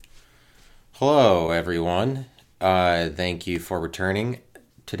Hello, everyone. Thank you for returning.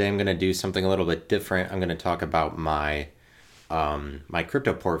 Today, I'm going to do something a little bit different. I'm going to talk about my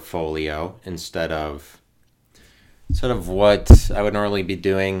crypto portfolio instead of what I would normally be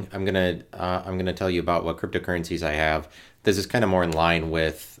doing. I'm gonna tell you about what cryptocurrencies I have. This is kind of more in line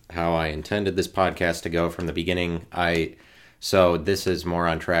with how I intended this podcast to go from the beginning. So this is more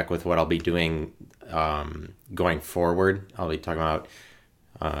on track with what I'll be doing going forward. I'll be talking about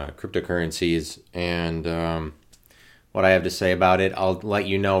cryptocurrencies and what I have to say about it. I'll let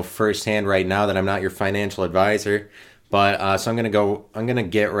you know firsthand right now that I'm not your financial advisor, but so I'm gonna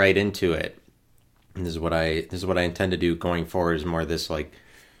get right into it. And this is what I intend to do going forward, is more this like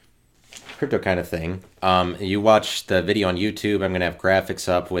crypto kind of thing. You watch the video on YouTube. I'm gonna have graphics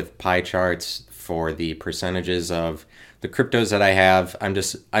up with pie charts for the percentages of the cryptos that I have. I'm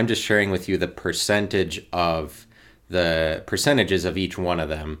just sharing with you the percentages of each one of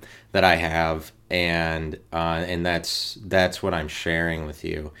them that I have, and that's what I'm sharing with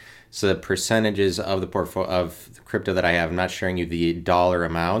you. So the percentages of the portfolio of the crypto that I have, I'm not sharing you the dollar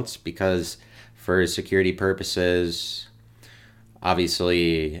amounts because for security purposes,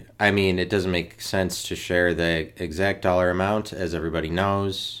 obviously, I mean, it doesn't make sense to share the exact dollar amount, as everybody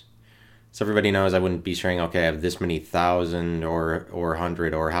knows. So everybody knows I wouldn't be sharing, okay, I have this many thousand or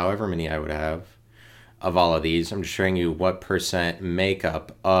hundred or however many I would have of all of these. I'm just showing you what percent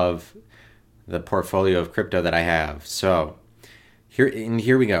makeup of the portfolio of crypto that I have. So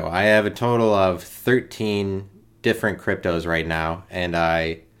here we go. I have a total of 13 different cryptos right now, and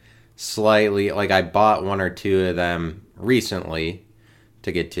I bought one or two of them recently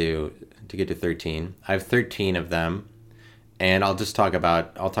to get to 13. I have 13 of them, and I'll talk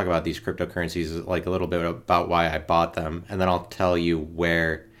about these cryptocurrencies, like a little bit about why I bought them, and then I'll tell you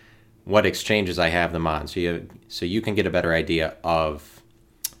what exchanges I have them on, so you can get a better idea of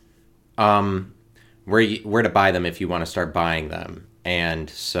where to buy them if you want to start buying them, and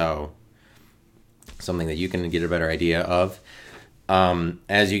so something that you can get a better idea of.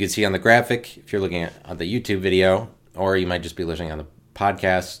 As you can see on the graphic, if you're looking at the YouTube video, or you might just be listening on the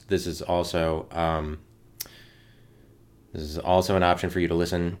podcast, this is also an option for you to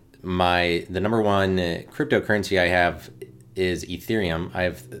listen. The number one cryptocurrency I have is Ethereum. I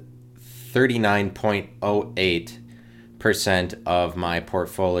have 39.08% of my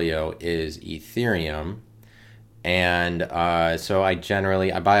portfolio is Ethereum, and so I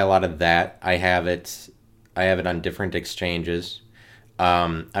buy a lot of that. I have it on different exchanges.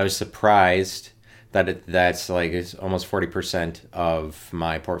 I was surprised that that's like it's almost 40% of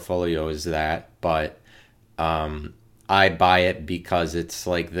my portfolio is that, but I buy it because it's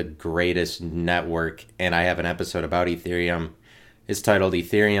like the greatest network, and I have an episode about Ethereum. It's titled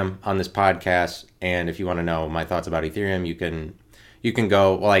Ethereum on this podcast, and if you want to know my thoughts about Ethereum, you can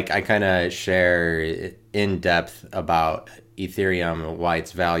go, like, I kind of share in depth about Ethereum, why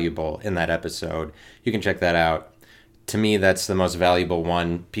it's valuable in that episode. You can check that out. To me, that's the most valuable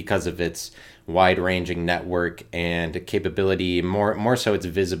one because of its wide-ranging network and capability. More so, its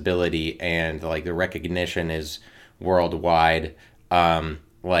visibility and like the recognition is worldwide.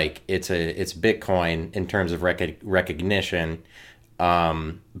 Like it's Bitcoin in terms of recognition,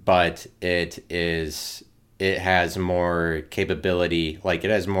 but it has more capability. Like,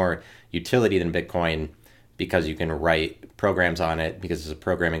 it has more utility than Bitcoin because you can write programs on it, because it's a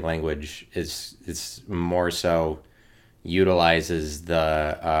programming language. It's more so utilizes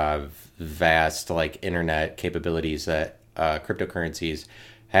the vast like internet capabilities that cryptocurrencies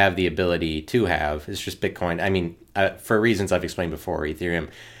have the ability to have. It's just Bitcoin. I mean, for reasons I've explained before, Ethereum.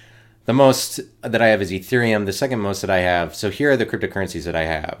 The most that I have is Ethereum. The second most that I have. So here are the cryptocurrencies that I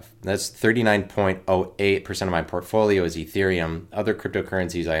have. That's 39.08% of my portfolio is Ethereum. Other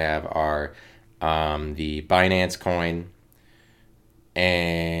cryptocurrencies I have are the Binance coin.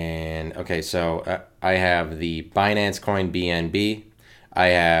 And okay, so I have the Binance coin BNB. I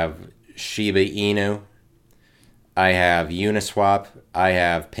have Shiba Inu. I have Uniswap. I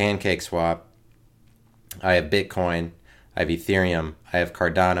have PancakeSwap. I have Bitcoin. I have Ethereum. I have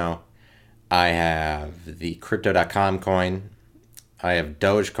Cardano. I have the Crypto.com coin. I have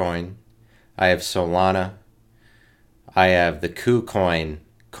Dogecoin. I have Solana. I have the KuCoin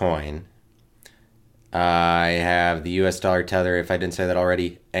coin. I have the US dollar Tether, if I didn't say that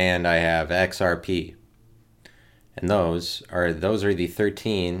already, and I have XRP. And those are the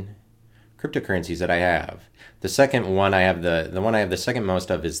 13 cryptocurrencies that I have. The second one I have the one I have the second most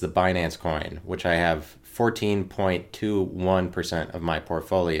of is the Binance coin, which I have 14.21% of my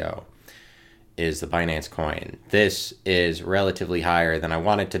portfolio is the Binance coin. This is relatively higher than I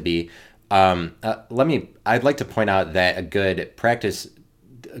want it to be. I'd like to point out that a good practice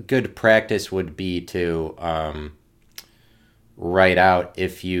a good practice would be to write out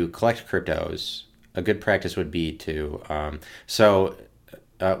if you collect cryptos. A good practice would be to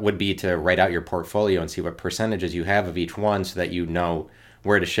would be to write out your portfolio and see what percentages you have of each one, so that you know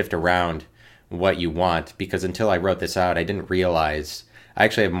where to shift around what you want. Because until I wrote this out, I didn't realize I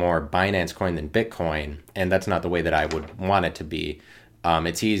actually have more Binance Coin than Bitcoin, and that's not the way that I would want it to be.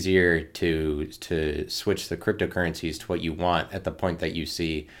 It's easier to switch the cryptocurrencies to what you want at the point that you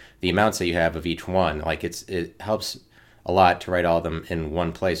see the amounts that you have of each one. Like it helps a lot to write all of them in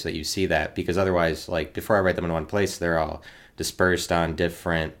one place so that you see that, because otherwise, like before I write them in one place, they're all dispersed on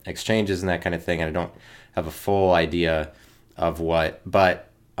different exchanges and that kind of thing, and I don't have a full idea of what. But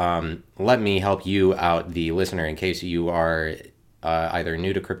let me help you out, the listener, in case you are either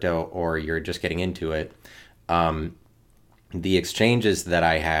new to crypto or you're just getting into it. The exchanges that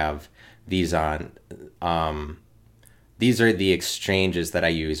I have these on, these are the exchanges that I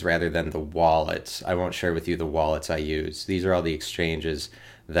use rather than the wallets. I won't share with you the wallets I use. These are all the exchanges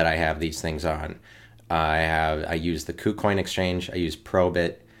that I have these things on. I use the KuCoin exchange. I use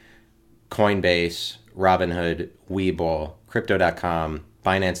Probit, Coinbase, Robinhood, Webull, Crypto.com,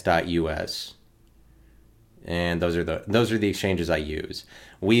 Binance.us. And those are the exchanges I use.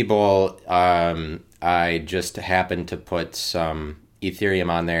 Webull, I just happen to put some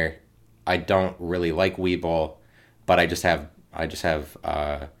Ethereum on there. I don't really like Webull, but I just have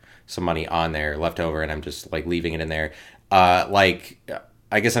some money on there left over, and I'm just like leaving it in there.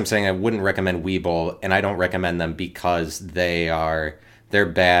 I guess I'm saying I wouldn't recommend Webull, and I don't recommend them because they're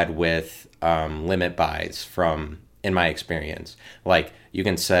bad with limit buys in my experience. Like you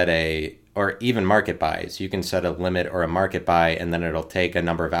can set or even market buys, you can set a limit or a market buy, and then it'll take a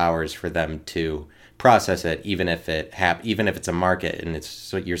number of hours for them to process it, even if it's a market and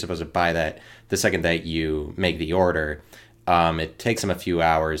so you're supposed to buy that the second that you make the order. It takes them a few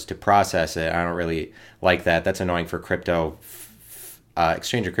hours to process it. I don't really like that. That's annoying for crypto.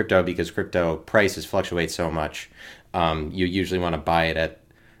 Exchange of crypto, because crypto prices fluctuate so much. You usually want to buy it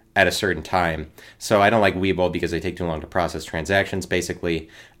at a certain time. So I don't like Webull because they take too long to process transactions, basically.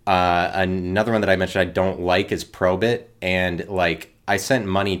 Another one that I mentioned I don't like is Probit, and like I sent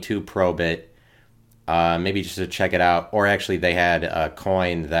money to Probit, maybe just to check it out, or actually they had a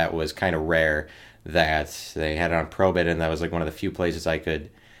coin that was kind of rare that they had on Probit, and that was like one of the few places I could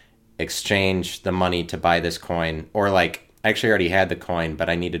exchange the money to buy this coin, or like I actually already had the coin, but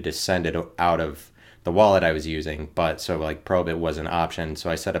I needed to send it out of the wallet I was using. But so like Probit was an option,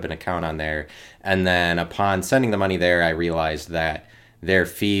 so I set up an account on there, and then upon sending the money there, I realized that their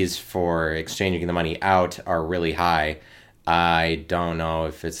fees for exchanging the money out are really high. I don't know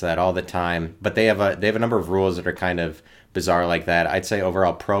if it's that all the time, but they have a number of rules that are kind of bizarre like that. I'd say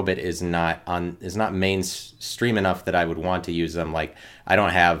overall Probit is not mainstream enough that I would want to use them. Like I don't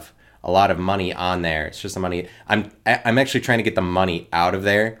have a lot of money on there. It's just the money. I'm actually trying to get the money out of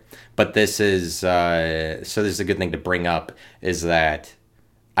there, but this is so this is a good thing to bring up, is that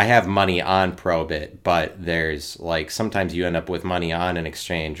I have money on Probit, but there's like sometimes you end up with money on an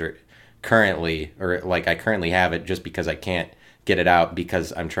exchange I currently have it just because I can't get it out,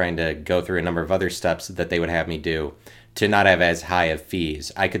 because I'm trying to go through a number of other steps that they would have me do to not have as high of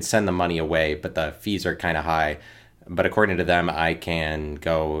fees. I could send the money away, but the fees are kind of high. But according to them, I can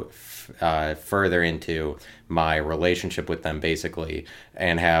go further into my relationship with them, basically,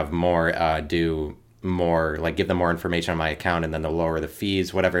 and have more do more, like give them more information on my account, and then they'll lower the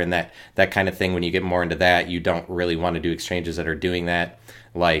fees, whatever. And that kind of thing, when you get more into that, you don't really want to do exchanges that are doing that.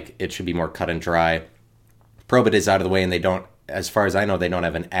 Like it should be more cut and dry. Probit is out of the way, and they don't, as far as I know, they don't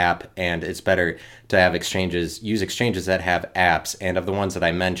have an app, and it's better to have use exchanges that have apps. And of the ones that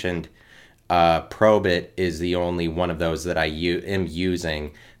I mentioned, Probit is the only one of those that I am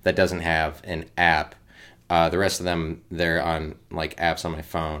using that doesn't have an app. The rest of them, they're on like apps on my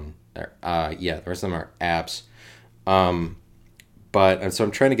phone. The rest of them are apps. And so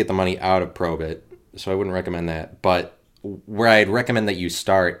I'm trying to get the money out of Probit, so I wouldn't recommend that. But where I'd recommend that you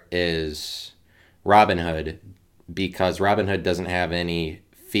start is Robinhood, because Robinhood doesn't have any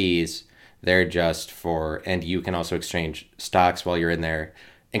fees. They're just and you can also exchange stocks while you're in there,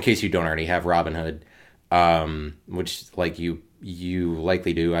 in case you don't already have Robinhood, which like you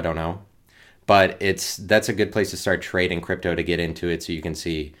likely do, I don't know. But that's a good place to start trading crypto, to get into it, so you can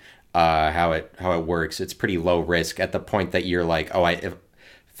see how it works. It's pretty low risk at the point that you're like, if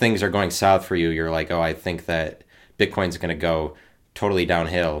things are going south for you, you're like, I think that Bitcoin's going to go totally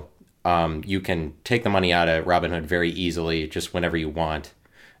downhill. You can take the money out of Robinhood very easily, just whenever you want.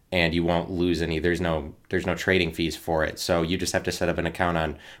 and you won't lose any. There's no trading fees for it. So you just have to set up an account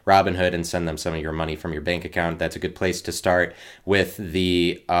on Robinhood and send them some of your money from your bank account. That's a good place to start with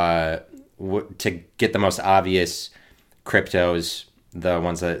to get the most obvious cryptos, the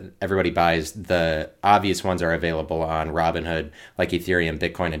ones that everybody buys. The obvious ones are available on Robinhood, like Ethereum,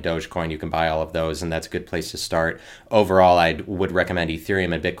 Bitcoin, and Dogecoin. You can buy all of those, and that's a good place to start. Overall, I would recommend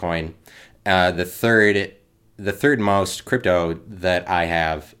Ethereum and Bitcoin. The third most crypto that I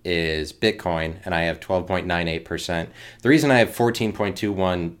have is Bitcoin, and I have 12.98%. The reason I have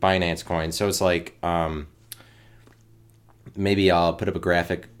 14.21 Binance coins, so it's like maybe I'll put up a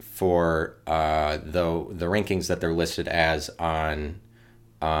graphic for the rankings that they're listed as on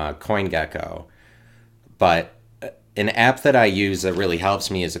CoinGecko. But an app that I use that really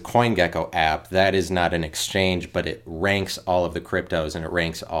helps me is a CoinGecko app. That is not an exchange, but it ranks all of the cryptos and it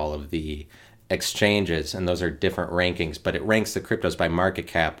ranks all of the exchanges, and those are different rankings, but it ranks the cryptos by market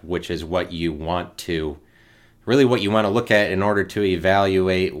cap, which is what you want to look at in order to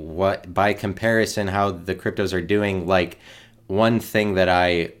evaluate what, by comparison, how the cryptos are doing. Like, one thing that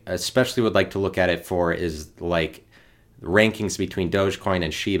I especially would like to look at it for is like rankings between Dogecoin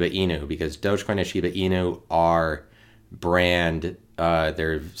and Shiba Inu, because Dogecoin and Shiba Inu are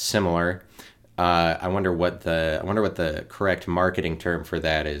they're similar. I wonder what the correct marketing term for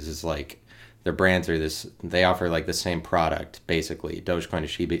that is. Is like their brands are they offer like the same product basically. Dogecoin and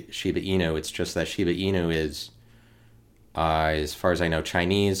Shiba Inu. It's just that Shiba Inu is, as far as I know,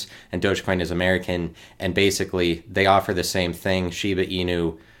 Chinese, and Dogecoin is American, and basically they offer the same thing. Shiba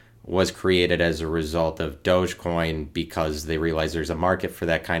Inu was created as a result of Dogecoin because they realized there's a market for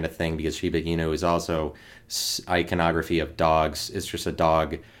that kind of thing, because Shiba Inu is also iconography of dogs. It's just a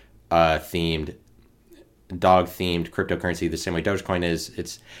themed cryptocurrency, the same way Dogecoin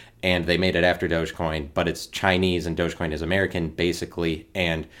is. And they made it after Dogecoin, but it's Chinese and Dogecoin is American, basically.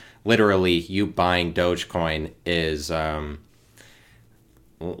 And literally, you buying Dogecoin is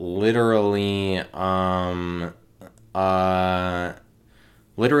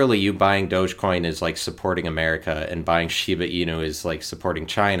literally you buying Dogecoin is like supporting America, and buying Shiba Inu is like supporting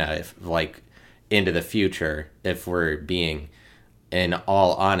China, if like into the future. If we're being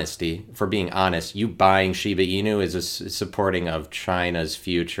honest, you buying Shiba Inu is a supporting of China's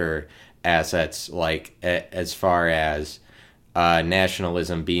future assets, like as far as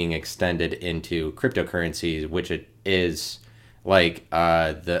nationalism being extended into cryptocurrencies, which it is. Like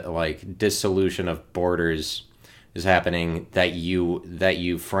the like dissolution of borders is happening, that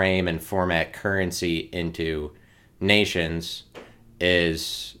you frame and format currency into nations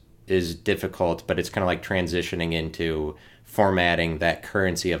is difficult, but it's kind of like transitioning into formatting that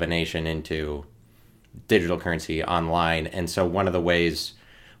currency of a nation into digital currency online. And so one of the ways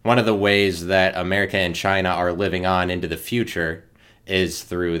that America and China are living on into the future is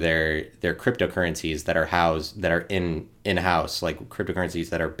through their cryptocurrencies that are in-house, like cryptocurrencies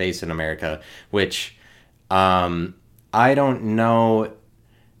that are based in America, which I don't know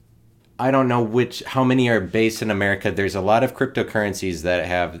how many are based in America. There's a lot of cryptocurrencies that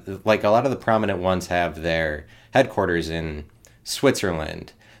have, like, a lot of the prominent ones have their headquarters in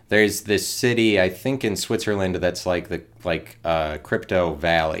Switzerland. There's this city, I think, in Switzerland that's like Crypto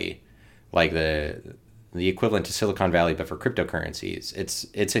Valley, like the equivalent to Silicon Valley, but for cryptocurrencies.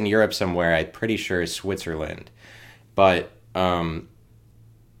 It's in Europe somewhere. I'm pretty sure it's Switzerland. But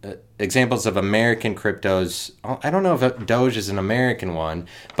examples of American cryptos, I don't know if Doge is an American one,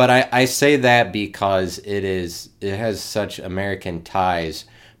 but I say that because it has such American ties,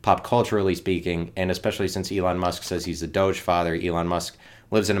 pop culturally speaking, and especially since Elon Musk says he's the Doge father. Elon Musk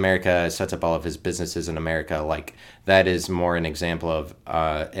lives in America, sets up all of his businesses in America. Like, that is more an example of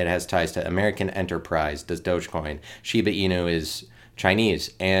it has ties to American enterprise, does Dogecoin. Shiba Inu is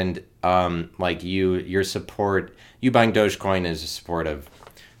Chinese, and like you buying Dogecoin is a support of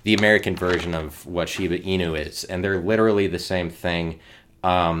the American version of what Shiba Inu is, and they're literally the same thing.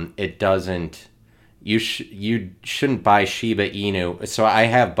 It doesn't. You shouldn't buy Shiba Inu. So I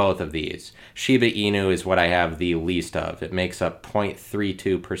have both of these. Shiba Inu is what I have the least of. It makes up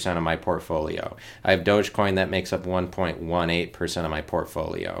 0.32% of my portfolio. I have Dogecoin that makes up 1.18% of my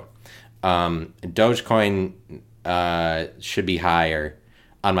portfolio. Dogecoin should be higher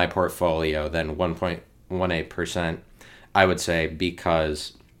on my portfolio than 1.18%, I would say,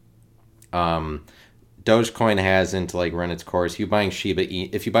 because Dogecoin hasn't like run its course. If you buy Shiba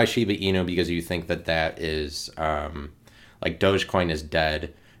Inu because you think that is like Dogecoin is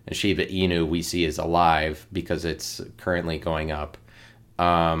dead and Shiba Inu we see is alive because it's currently going up,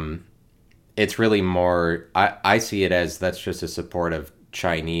 it's really more, I see it as that's just a support of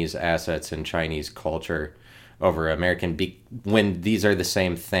Chinese assets and Chinese culture. over when these are the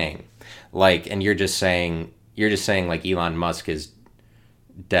same thing. Like, and you're just saying like Elon Musk is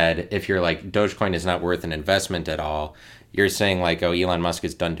dead. If you're like Dogecoin is not worth an investment at all, you're saying like, oh, Elon Musk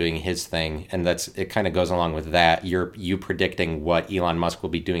is done doing his thing, and it kind of goes along with that. You predicting what Elon Musk will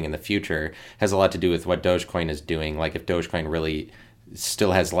be doing in the future has a lot to do with what Dogecoin is doing. Like if Dogecoin really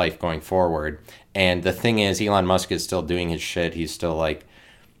still has life going forward. And the thing is, Elon Musk is still doing his shit. He's still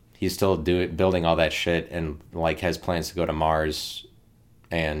building all that shit, and like has plans to go to Mars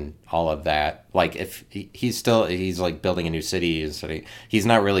and all of that. Like if he's like building a new city, he's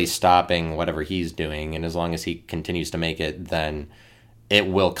not really stopping whatever he's doing, and as long as he continues to make it, then it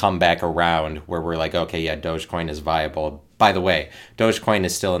will come back around where we're like, okay, yeah, Dogecoin is viable. By the way, Dogecoin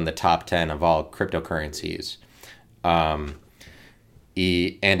is still in the top 10 of all cryptocurrencies. And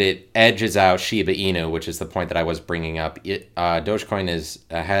it edges out Shiba Inu, which is the point that I was bringing up. Dogecoin is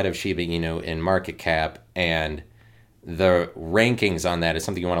ahead of Shiba Inu in market cap, and the rankings on that is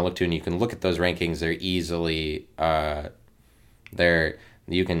something you want to look to, and you can look at those rankings. They're easily the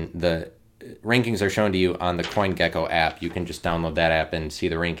rankings are shown to you on the CoinGecko app. You can just download that app and see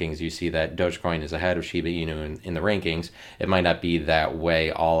the rankings. You see that Dogecoin is ahead of Shiba Inu in the rankings. It might not be that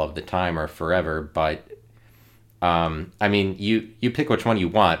way all of the time or forever, but I mean, you pick which one you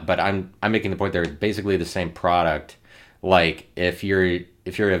want. But I'm making the point they're basically the same product. Like if you're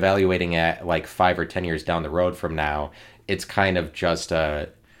evaluating at like 5 or 10 years down the road from now, it's kind of just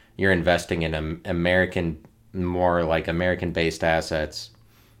you're investing in more like American based assets,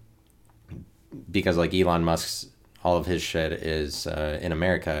 because like Elon Musk's all of his shit is in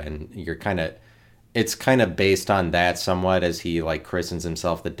America, and it's kind of based on that somewhat, as he like christens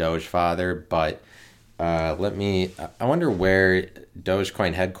himself the Doge Father. But I wonder where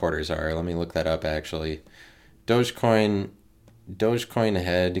Dogecoin headquarters are. Let me look that up actually. Dogecoin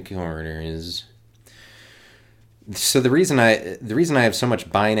headquarters. So the reason I have so much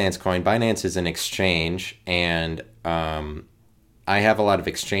Binance is an exchange, and I have a lot of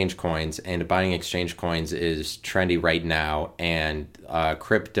exchange coins, and buying exchange coins is trendy right now, and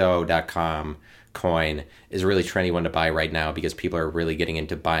Crypto.com coin is a really trendy one to buy right now because people are really getting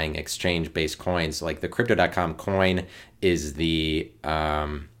into buying exchange-based coins. Like the Crypto.com coin is the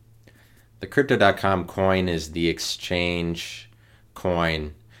Crypto.com coin is the exchange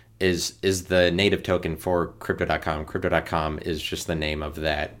coin, is the native token for Crypto.com. Crypto.com is just the name of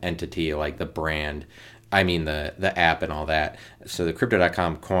that entity, like the brand. I mean the app and all that. So the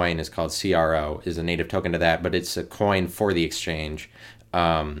Crypto.com coin is called CRO, is a native token to that, but it's a coin for the exchange.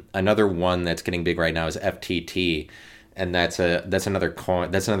 Another one that's getting big right now is FTT, and that's another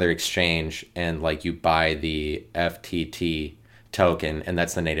coin, that's another exchange, and like you buy the FTT token, and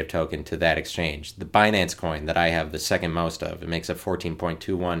that's the native token to that exchange. The Binance coin that I have the second most of, it makes up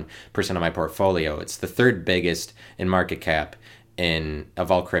 14.21% of my portfolio. It's the third biggest in market cap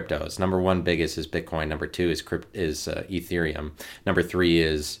of all cryptos. Number one biggest is Bitcoin. Number two is Ethereum. Number three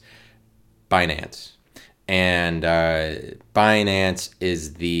is Binance. And Binance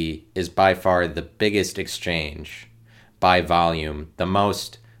is by far the biggest exchange by volume. The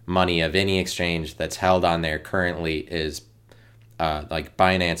most money of any exchange that's held on there currently is like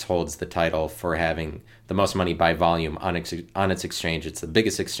Binance holds the title for having the most money by volume on its exchange. It's the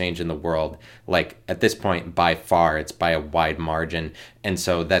biggest exchange in the world. Like at this point, by far, it's by a wide margin, and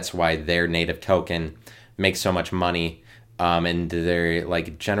so that's why their native token makes so much money. And they're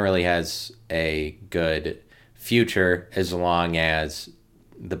like generally has a good future as long as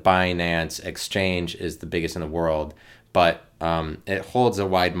the Binance exchange is the biggest in the world. But it holds a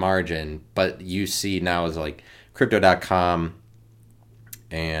wide margin. But you see now is like Crypto.com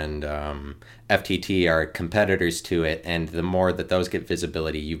and FTT are competitors to it, and the more that those get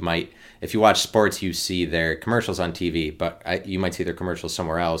visibility, you might, if you watch sports, you see their commercials on TV, but you might see their commercials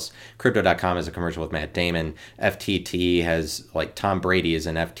somewhere else. Crypto.com has a commercial with Matt Damon. FTT has, like, Tom Brady is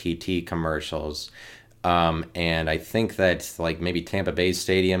in FTT commercials. And I think that, like, maybe Tampa Bay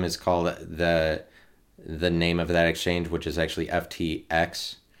Stadium is called the name of that exchange, which is actually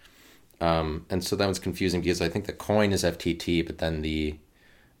FTX. And so that one's confusing because I think the coin is FTT, but then the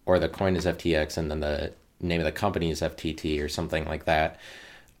coin is FTX, and then the name of the company is FTT or something like that.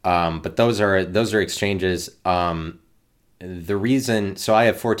 But those are exchanges. The reason, so I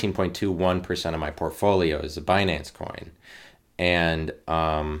have 14.21% of my portfolio is a Binance coin, and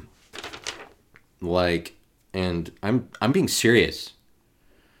I'm being serious.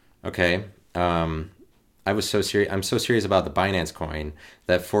 Okay. I'm so serious about the Binance coin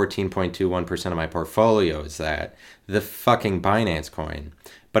that 14.21% of my portfolio is the fucking Binance coin.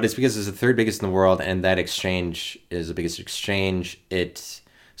 But it's because it's the third biggest in the world, and that exchange is the biggest exchange.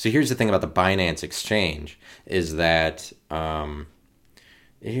 So here's the thing about the Binance Exchange is that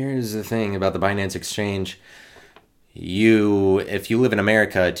here's the thing about the Binance Exchange. If you live in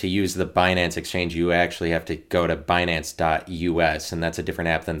America, to use the Binance Exchange, you actually have to go to Binance.us, and that's a different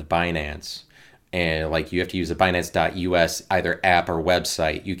app than the Binance. And like you have to use the Binance.us either app or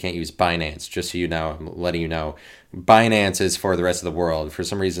website. You can't use Binance. Just so you know, I'm letting you know. Binance is for the rest of the world. For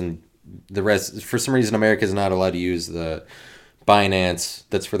some reason, America is not allowed to use the Binance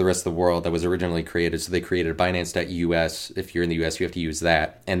that's for the rest of the world that was originally created. So they created Binance.us. If you're in the US, you have to use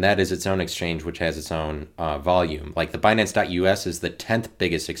that. And that is its own exchange, which has its own volume. Like the Binance.us is the 10th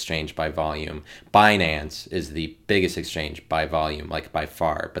biggest exchange by volume. Binance is the biggest exchange by volume, like by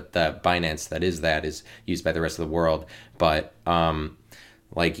far. But the Binance that is used by the rest of the world. But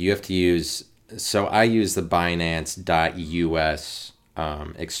like you have to use, so I use the Binance.us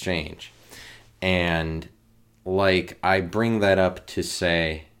exchange. And like I bring that up to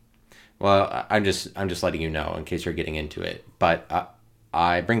say, well, I'm just letting you know in case you're getting into it. But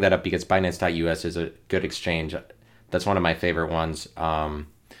I bring that up because Binance.us is a good exchange. That's one of my favorite ones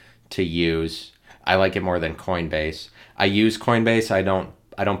to use. I like it more than Coinbase. I use Coinbase. I don't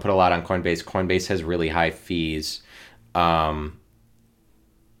put a lot on Coinbase. Coinbase has really high fees. So I'm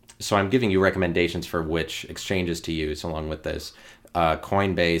giving you recommendations for which exchanges to use along with this.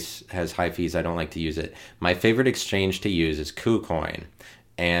 Coinbase has high fees. I don't like to use it. My favorite exchange to use is KuCoin.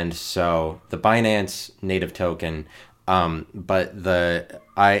 And so the Binance native token, but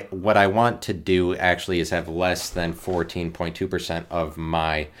what I want to do actually is have less than 14.2% of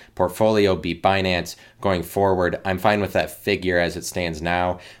my portfolio be Binance going forward. I'm fine with that figure as it stands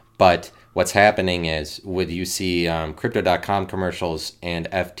now, but what's happening is you see Crypto.com commercials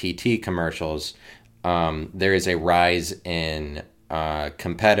and FTT commercials, there is a rise in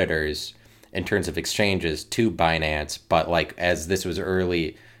competitors in terms of exchanges to Binance, but like as this was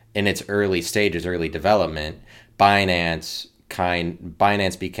early in its early stages, early development, Binance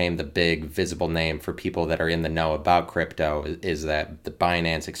became the big visible name for people that are in the know about crypto. Is that the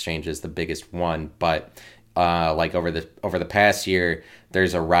Binance exchange is the biggest one, but like over the past year,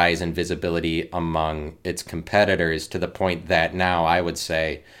 there's a rise in visibility among its competitors to the point that now I would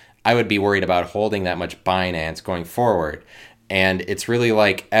say I would be worried about holding that much Binance going forward. And it's really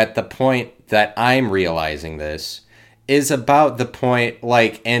like at the point that I'm realizing this is about the point,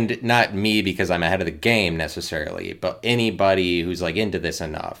 like, and not me because I'm ahead of the game necessarily, but anybody who's like into this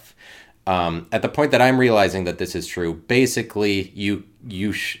enough. At the point that I'm realizing that this is true, basically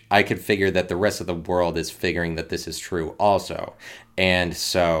I could figure that the rest of the world is figuring that this is true also. And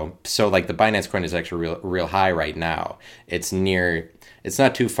so like the Binance coin is actually real high right now. It's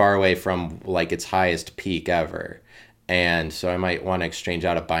not too far away from like its highest peak ever. And so I might want to exchange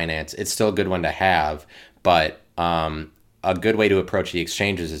out of Binance. It's still a good one to have, but a good way to approach the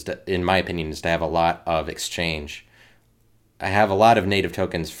exchanges in my opinion, is to have a lot of exchange. I have a lot of native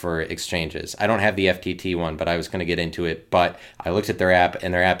tokens for exchanges. I don't have the FTT one, but I was going to get into it. But I looked at their app,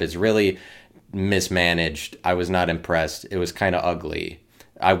 and their app is really mismanaged. I was not impressed. It was kind of ugly.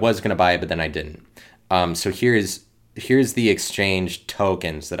 I was going to buy it, but then I didn't. So here's the exchange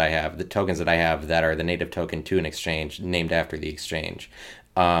tokens that I have. The tokens that I have that are the native token to an exchange named after the exchange.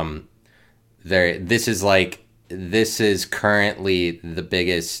 This is currently the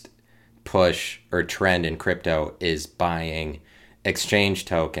biggest push or trend in crypto is buying exchange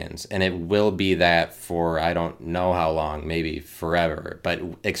tokens, and it will be that for I don't know how long, maybe forever, but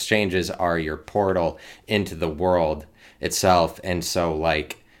exchanges are your portal into the world itself. And so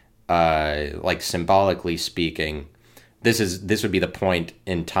like symbolically speaking, this would be the point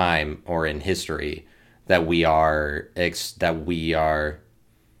in time or in history that we are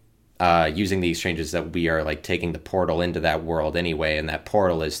using the exchanges, that we are like taking the portal into that world anyway, and that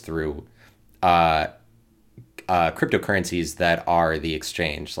portal is through cryptocurrencies that are the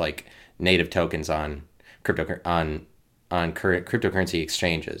exchange, like native tokens on cryptocurrency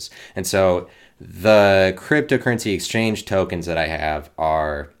exchanges. And so the cryptocurrency exchange tokens that I have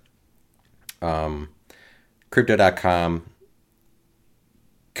are Crypto.com,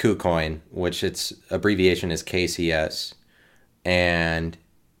 KuCoin, which its abbreviation is KCS, and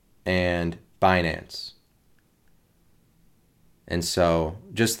Binance. And so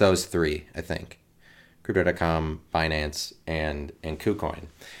just those three, I think. Crypto.com, Binance, and KuCoin.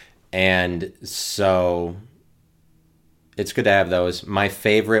 And so it's good to have those. My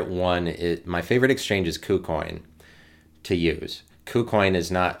favorite exchange is KuCoin to use. KuCoin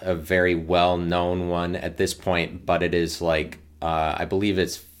is not a very well-known one at this point, but it is like I believe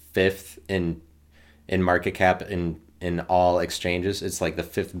it's fifth in market cap in in all exchanges. It's like the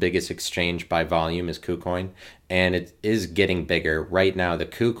fifth biggest exchange by volume is KuCoin, and it is getting bigger. Right now, the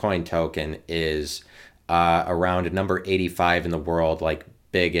KuCoin token is around number 85 in the world, like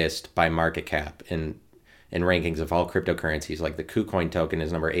biggest by market cap in rankings of all cryptocurrencies. Like the KuCoin token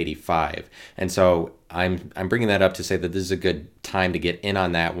is number 85, and so I'm bringing that up to say that this is a good time to get in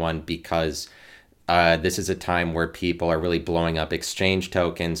on that one because this is a time where people are really blowing up exchange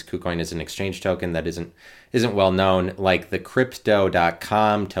tokens. KuCoin is an exchange token that isn't well known. Like the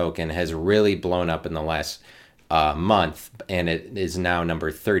Crypto.com token has really blown up in the last month, and it is now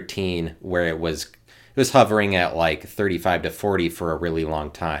number 13, where it was hovering at like 35 to 40 for a really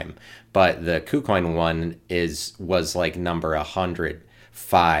long time. But the KuCoin one was like number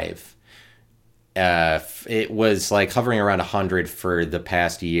 105. It was like hovering around 100 for the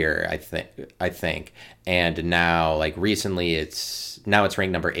past year, I think, and now like recently it's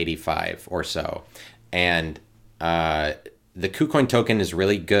ranked number 85 or so, and the KuCoin token is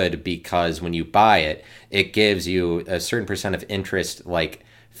really good because when you buy it, it gives you a certain percent of interest, like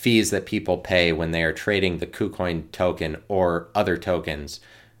fees that people pay when they are trading the KuCoin token or other tokens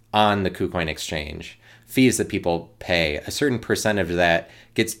on the KuCoin exchange. Fees that people pay, a certain percentage of that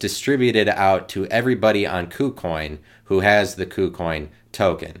gets distributed out to everybody on KuCoin who has the KuCoin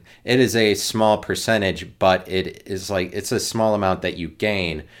token. It is a small percentage, but it's a small amount that you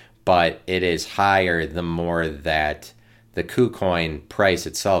gain, but it is higher the more that the KuCoin price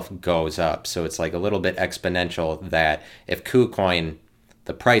itself goes up. So it's like a little bit exponential, that if KuCoin,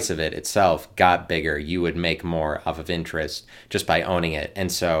 the price of it itself, got bigger, you would make more off of interest just by owning it. And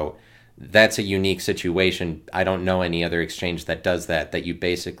so that's a unique situation. I don't know any other exchange that does that you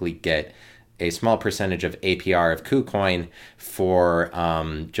basically get a small percentage of APR of KuCoin for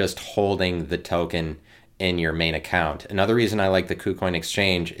just holding the token in your main account. Another reason I like the KuCoin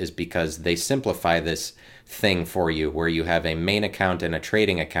exchange is because they simplify this thing for you, where you have a main account and a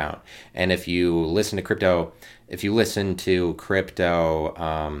trading account. And if you listen to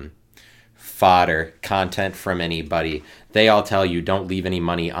crypto fodder content from anybody, they all tell you don't leave any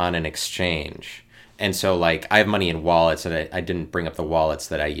money on an exchange. And so like I have money in wallets, and I didn't bring up the wallets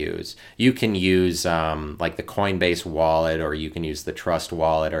that I use. You can use like the Coinbase wallet, or you can use the Trust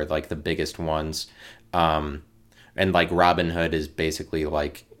wallet, or like the biggest ones. And like Robinhood is basically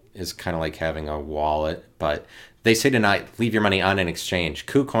is kind of like having a wallet, but they say to not leave your money on an exchange.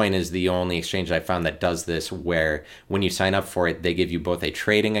 KuCoin is the only exchange I found that does this, where when you sign up for it, they give you both a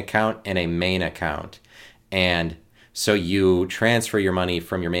trading account and a main account. And so you transfer your money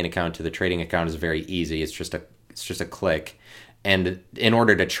from your main account to the trading account is very easy. It's just a click. And in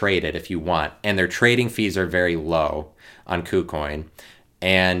order to trade it if you want, and their trading fees are very low on KuCoin.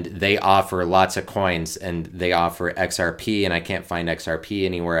 And they offer lots of coins, and they offer XRP, and I can't find XRP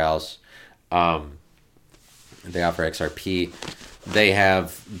anywhere else. They offer XRP. They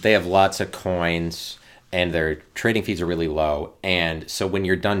have lots of coins, and their trading fees are really low. And so when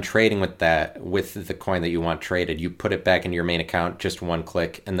you're done trading with the coin that you want traded, you put it back into your main account, just one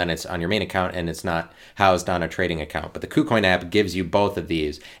click, and then it's on your main account, and it's not housed on a trading account. But the KuCoin app gives you both of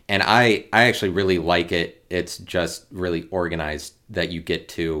these, and I actually really like it. It's just really organized, that you get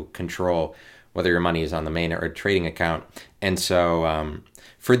to control whether your money is on the main or trading account. And so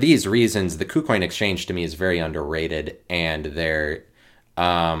for these reasons, the KuCoin exchange to me is very underrated, and their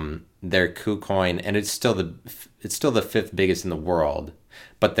KuCoin, and it's still the fifth biggest in the world,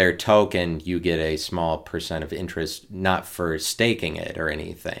 but their token, you get a small percent of interest, not for staking it or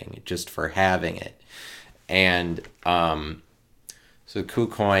anything, just for having it. And so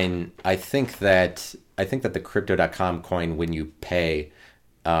KuCoin, I think that the Crypto.com coin, when you pay,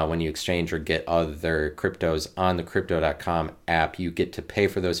 when you exchange or get other cryptos on the Crypto.com app, you get to pay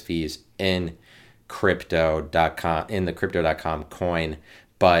for those fees in Crypto.com, in the Crypto.com coin.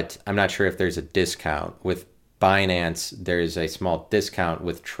 But I'm not sure if there's a discount. With Binance, there's a small discount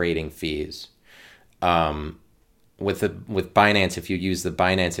with trading fees. With Binance, if you use the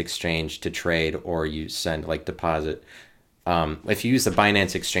Binance exchange to trade, or you send like deposit, if you use the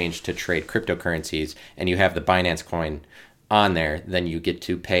Binance exchange to trade cryptocurrencies and you have the Binance coin on there, then you get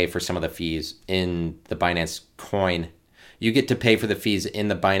to pay for some of the fees in the Binance coin. You get to pay for the fees in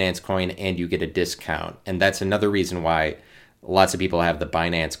the Binance coin, and you get a discount. And that's another reason why lots of people have the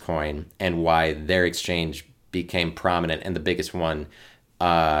Binance coin, and why their exchange became prominent, and the biggest one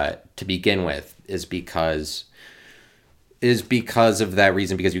to begin with, is because is because of that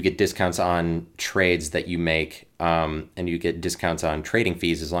reason, because you get discounts on trades that you make, and you get discounts on trading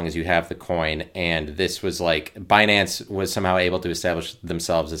fees as long as you have the coin. And this was like Binance was somehow able to establish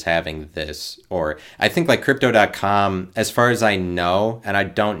themselves as having this, or I think like crypto.com, as far as I know, and I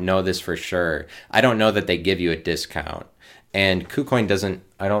don't know this for sure, I don't know that they give you a discount. And KuCoin doesn't,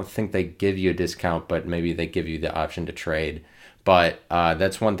 I don't think they give you a discount, but maybe they give you the option to trade. But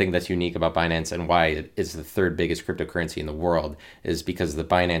that's one thing that's unique about Binance, and why it is the third biggest cryptocurrency in the world, is because the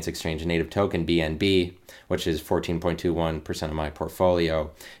Binance Exchange Native Token, BNB, which is 14.21% of my portfolio,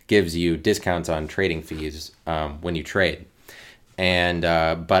 gives you discounts on trading fees when you trade. And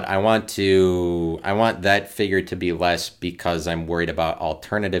but I want that figure to be less, because I'm worried about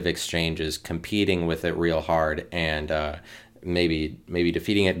alternative exchanges competing with it real hard, and maybe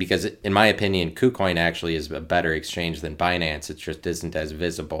defeating it, because in my opinion KuCoin actually is a better exchange than Binance. It just isn't as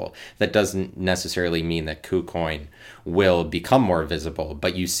visible. That doesn't necessarily mean that KuCoin will become more visible,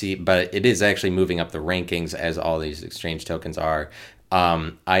 but it is actually moving up the rankings, as all these exchange tokens are.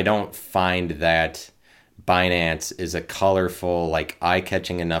 I don't find that Binance is a colorful, like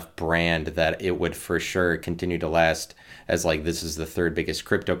eye-catching enough brand that it would for sure continue to last as like this is the third biggest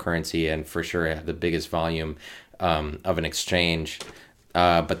cryptocurrency and for sure have the biggest volume of an exchange.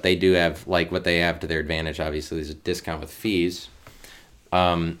 But they do have, like, what they have to their advantage, obviously, is a discount with fees.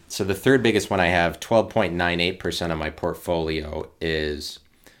 So the third biggest one I have, 12.98% of my portfolio is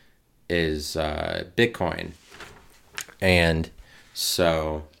Bitcoin. And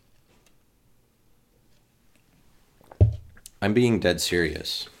so I'm being dead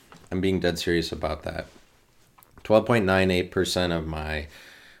serious. I'm being dead serious about that. 12.98% of my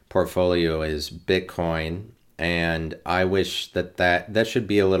portfolio is Bitcoin, and I wish that should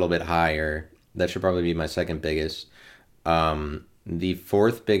be a little bit higher. That should probably be my second biggest. The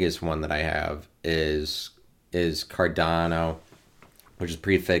fourth biggest one that I have is Cardano, which is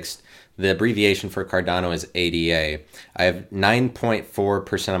prefixed. The abbreviation for Cardano is ADA. I have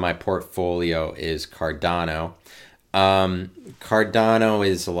 9.4% of my portfolio is Cardano. Cardano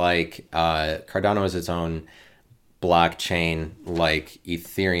is its own blockchain, like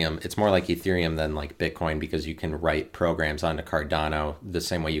Ethereum. It's more like Ethereum than like Bitcoin, because you can write programs onto Cardano the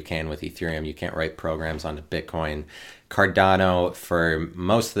same way you can with Ethereum. You can't write programs onto Bitcoin. Cardano, for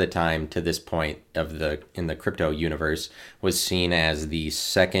most of the time to this point in the crypto universe, was seen as the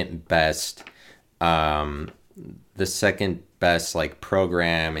second best like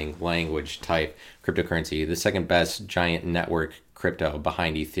programming language type cryptocurrency, the second best giant network crypto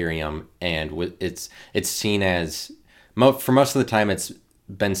behind Ethereum. And it's seen as, for most of the time, it's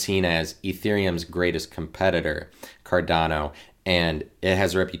been seen as Ethereum's greatest competitor, Cardano. And it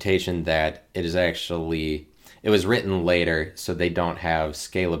has a reputation that it was written later, so they don't have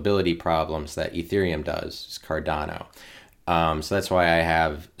scalability problems that Ethereum does. It's Cardano. So that's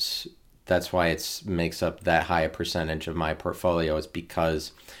why it makes up that high a percentage of my portfolio, is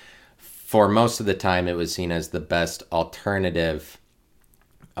because for most of the time it was seen as the best alternative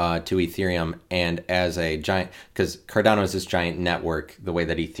to Ethereum, and as a giant, because Cardano is this giant network the way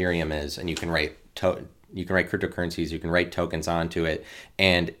that Ethereum is, and you can write cryptocurrencies, you can write tokens onto it,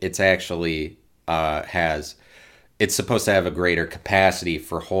 and it's actually it's supposed to have a greater capacity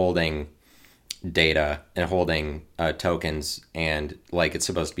for holding data and holding tokens, and like it's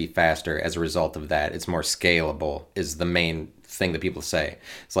supposed to be faster as a result of that. It's more scalable is the main thing that people say.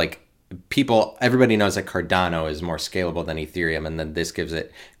 It's like everybody knows that Cardano is more scalable than Ethereum, and then this gives it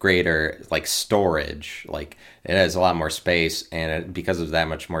greater like storage. Like it has a lot more space, and because of that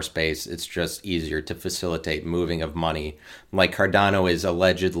much more space, it's just easier to facilitate moving of money. Like Cardano is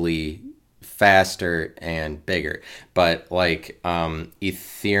allegedly faster and bigger, but like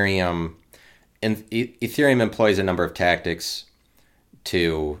Ethereum employs a number of tactics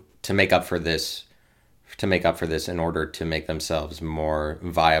to make up for this in order to make themselves more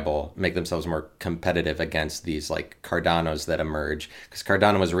viable, make themselves more competitive against these like Cardanos that emerge, because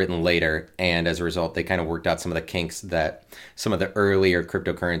Cardano was written later, and as a result they kind of worked out some of the kinks that some of the earlier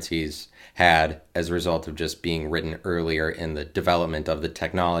cryptocurrencies had as a result of just being written earlier in the development of the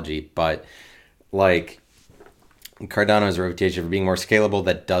technology. But like Cardano's reputation for being more scalable,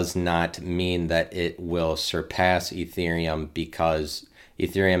 that does not mean that it will surpass Ethereum, because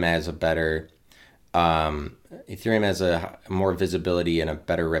Ethereum has a more visibility and a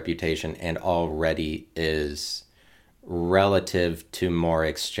better reputation, and already is, relative to more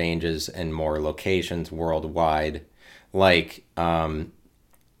exchanges and more locations worldwide, like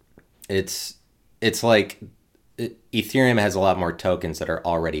it's like Ethereum has a lot more tokens that are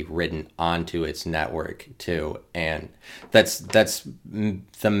already written onto its network too, and that's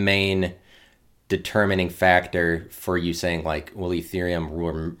the main determining factor for you saying like, will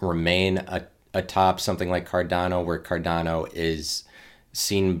Ethereum remain atop something like Cardano, where Cardano is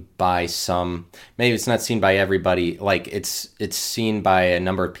seen by some, maybe it's not seen by everybody, like it's seen by a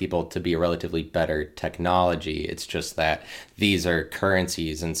number of people to be a relatively better technology. It's just that these are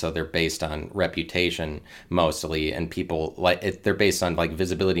currencies, and so they're based on reputation mostly, and people like it, they're based on like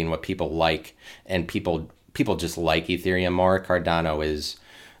visibility and what people like, and people just like Ethereum more. Cardano is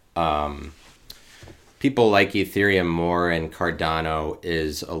people like Ethereum more, and Cardano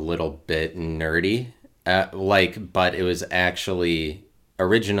is a little bit nerdy. But it was actually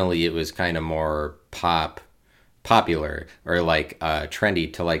originally it was kind of more popular or like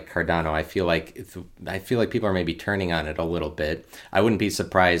trendy to like Cardano. I feel like people are maybe turning on it a little bit. I wouldn't be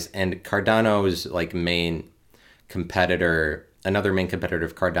surprised. And Cardano's like another main competitor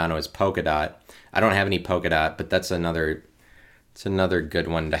of Cardano is Polkadot. I don't have any Polkadot, but it's another good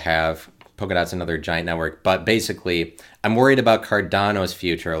one to have. Polkadot's another giant network, but basically I'm worried about Cardano's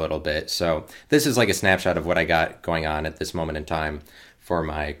future a little bit. So this is like a snapshot of what I got going on at this moment in time for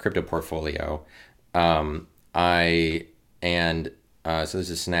my crypto portfolio. So this is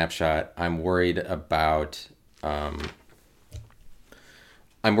a snapshot. I'm worried about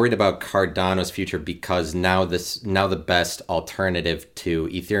Cardano's future because now the best alternative to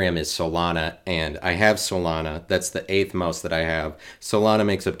Ethereum is Solana, and I have Solana. That's the eighth most that I have. Solana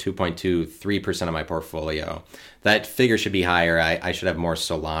makes up 2.23% of my portfolio. That figure should be higher. I should have more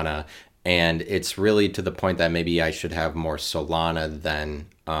Solana, and it's really to the point that maybe I should have more Solana than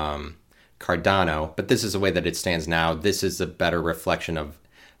Cardano. But this is the way that it stands now. This is a better reflection of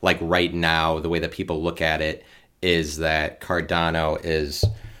like right now the way that people look at it. Is that Cardano is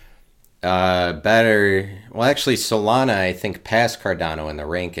better. Well, actually, Solana, I think, passed Cardano in the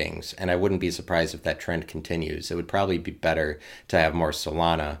rankings, and I wouldn't be surprised if that trend continues. It would probably be better to have more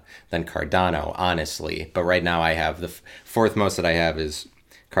Solana than Cardano, honestly. But right now, I have the fourth most that I have is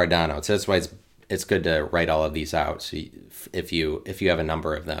Cardano. So that's why it's good to write all of these out. So if you have a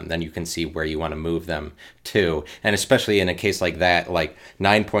number of them, then you can see where you want to move them to. And especially in a case like that, like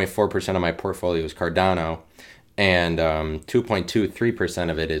 9.4% of my portfolio is Cardano, and 2.23%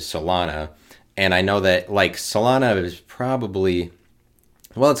 of it is Solana. And I know that like Solana is probably,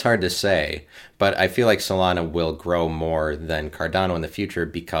 well, it's hard to say, but I feel like Solana will grow more than Cardano in the future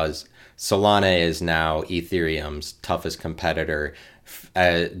because Solana is now Ethereum's toughest competitor.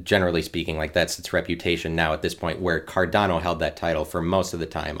 Generally speaking, like that's its reputation now at this point, where Cardano held that title for most of the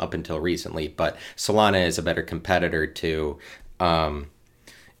time up until recently. But Solana is a better competitor to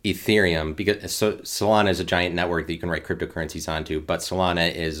Ethereum because Solana is a giant network that you can write cryptocurrencies onto, but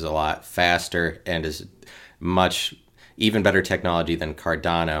Solana is a lot faster and is much even better technology than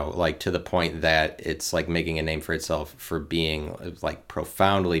Cardano, like to the point that it's like making a name for itself for being like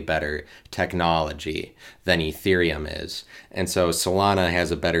profoundly better technology than Ethereum is. And so Solana has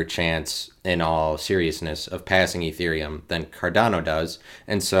a better chance in all seriousness of passing Ethereum than Cardano does.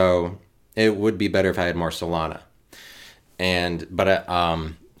 And so it would be better if I had more Solana.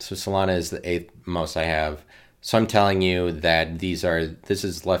 So Solana is the eighth most I have. So I'm telling you that this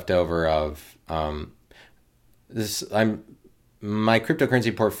is leftover of my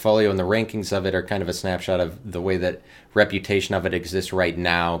cryptocurrency portfolio, and the rankings of it are kind of a snapshot of the way that reputation of it exists right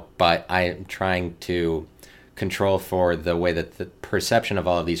now, but I am trying to control for the way that the perception of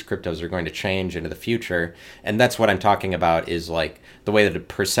all of these cryptos are going to change into the future. And that's what I'm talking about, is like the way that the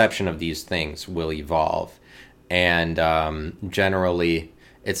perception of these things will evolve. And generally,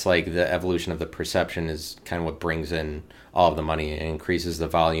 it's like the evolution of the perception is kind of what brings in all of the money and increases the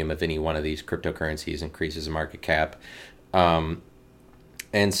volume of any one of these cryptocurrencies, increases the market cap. And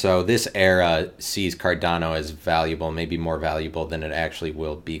so this era sees Cardano as valuable, maybe more valuable than it actually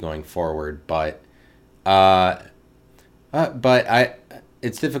will be going forward. But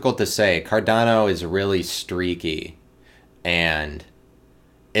it's difficult to say. Cardano is really streaky, and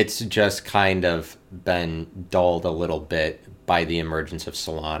it's just kind of been dulled a little bit by the emergence of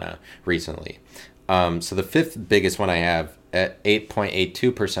Solana recently. So the fifth biggest one I have at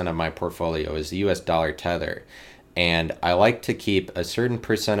 8.82% of my portfolio is the US dollar tether. And I like to keep a certain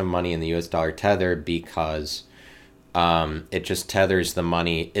percent of money in the US dollar tether because it just tethers the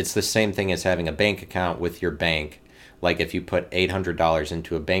money. It's the same thing as having a bank account with your bank. Like if you put $800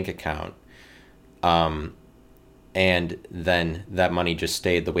 into a bank account, and then that money just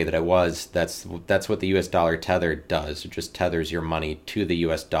stayed the way that it was. That's what the US dollar tether does. It just tethers your money to the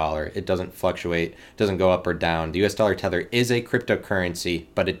US dollar. It doesn't fluctuate, doesn't go up or down. The US dollar tether is a cryptocurrency,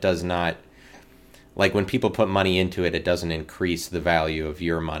 but it does not, like when people put money into it, it doesn't increase the value of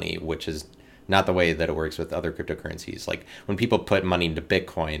your money, which is not the way that it works with other cryptocurrencies. Like when people put money into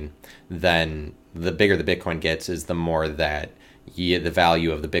Bitcoin, then the bigger the Bitcoin gets is the more that the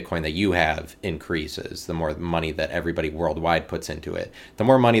value of the Bitcoin that you have increases, the more money that everybody worldwide puts into it. The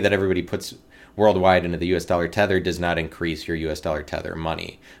more money that everybody puts worldwide into the US dollar tether does not increase your US dollar tether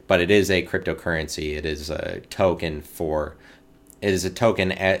money, but it is a cryptocurrency. It is a token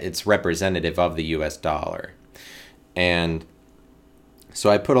it's representative of the US dollar. And so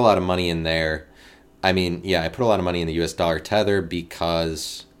I put a lot of money in there. I put a lot of money in the US dollar tether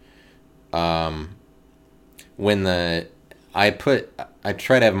because I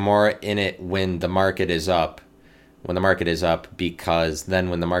try to have more in it when the market is up. Because then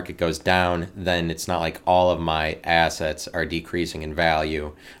when the market goes down, then it's not like all of my assets are decreasing in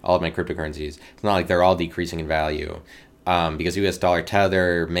value, all of my cryptocurrencies. It's not like they're all decreasing in value. Because US dollar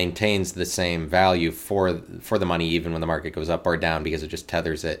tether maintains the same value for the money even when the market goes up or down, because it just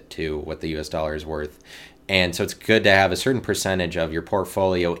tethers it to what the US dollar is worth. And so it's good to have a certain percentage of your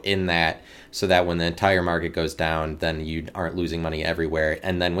portfolio in that, so that when the entire market goes down, then you aren't losing money everywhere.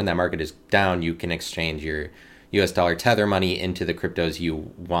 And then when that market is down, you can exchange your US dollar tether money into the cryptos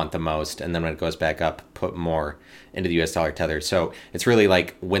you want the most, and then when it goes back up, put more into the US dollar tether. So it's really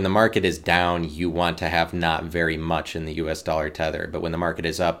like when the market is down, you want to have not very much in the US dollar tether, but when the market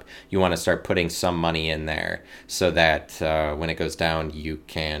is up, you want to start putting some money in there, so that when it goes down, you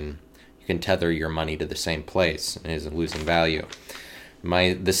can tether your money to the same place and it isn't losing value.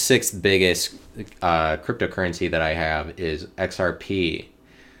 The sixth biggest cryptocurrency that I have is XRP.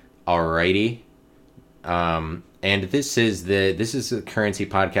 Alrighty. And this is a currency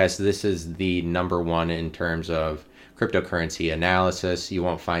podcast. This is the number one in terms of cryptocurrency analysis. You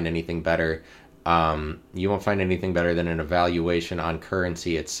won't find anything better. You won't find anything better than an evaluation on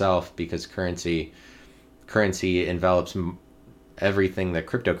currency itself, because currency envelops everything that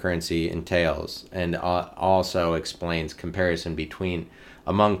cryptocurrency entails, and also explains comparison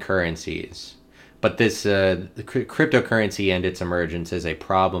among currencies. But this cryptocurrency and its emergence is a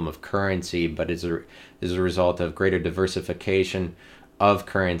problem of currency, but is a result of greater diversification of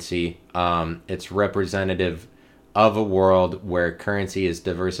currency. It's representative of a world where currency is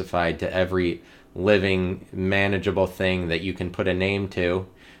diversified to every living, manageable thing that you can put a name to.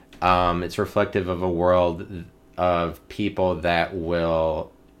 It's reflective of a world of people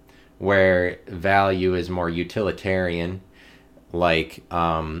where value is more utilitarian, like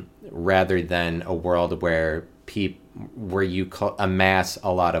rather than a world where you amass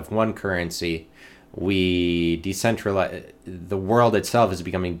a lot of one currency. We decentralize. The world itself is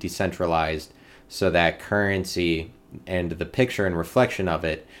becoming decentralized, so that currency and the picture and reflection of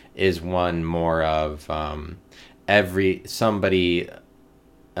it is one more of somebody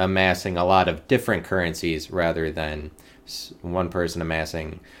amassing a lot of different currencies rather than one person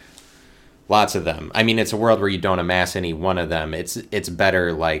amassing lots of them. I mean, it's a world where you don't amass any one of them. It's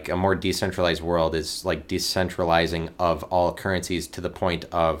better, like a more decentralized world is like decentralizing of all currencies, to the point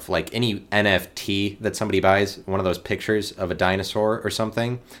of like any NFT that somebody buys, one of those pictures of a dinosaur or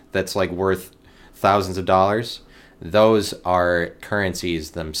something that's like worth thousands of dollars. Those are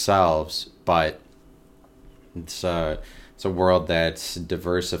currencies themselves, but it's a world that's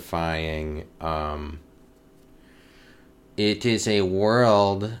diversifying. It is a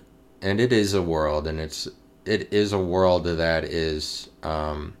world, and it is a world that is,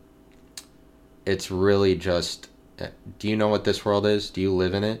 it's really just, do you know what this world is? Do you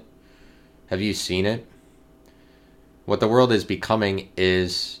live in it? Have you seen it? What the world is becoming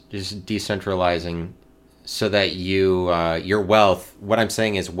is just decentralizing, so that your wealth, what I'm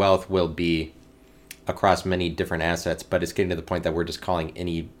saying is wealth will be across many different assets, but it's getting to the point that we're just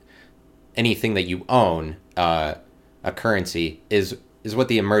calling anything that you own a currency. Is what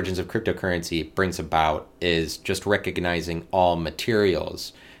the emergence of cryptocurrency brings about, is just recognizing all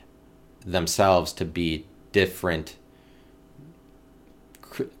materials themselves to be different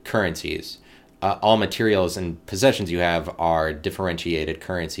currencies. All materials and possessions you have are differentiated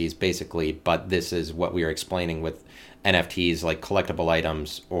currencies, basically, but this is what we are explaining with NFTs, like collectible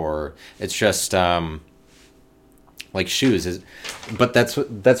items, or it's just like shoes. But that's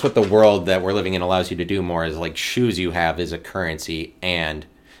what the world that we're living in allows you to do more, is like shoes you have is a currency, and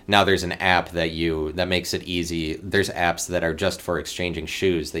now there's an app that makes it easy. There's apps that are just for exchanging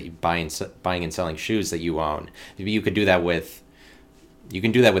shoes, that you buying and selling shoes that you own. You can do that with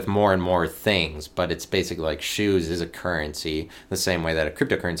more and more things, but it's basically like shoes is a currency, the same way that a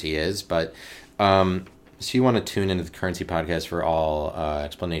cryptocurrency is. But so you want to tune into the Currency Podcast for all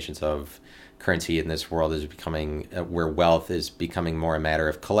explanations of currency in this world is becoming, where wealth is becoming more a matter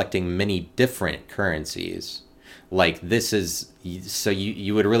of collecting many different currencies. Like, this is, so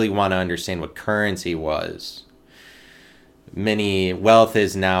you would really want to understand what currency was. Many wealth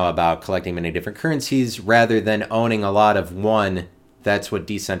is now about collecting many different currencies rather than owning a lot of one. That's what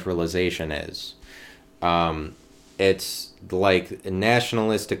decentralization is. It's like a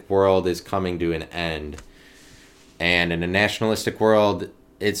nationalistic world is coming to an end, and in a nationalistic world,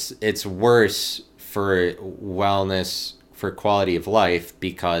 it's worse for wellness, for quality of life,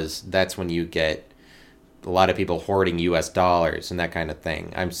 because that's when you get a lot of people hoarding U.S. dollars and that kind of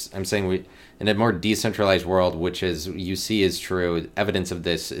thing. I'm saying we, in a more decentralized world, which is you see is true. Evidence of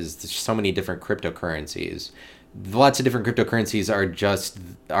this is there's so many different cryptocurrencies. Lots of different cryptocurrencies are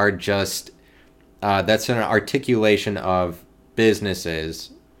just that's an articulation of businesses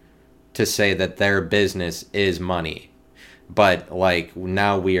to say that their business is money. But like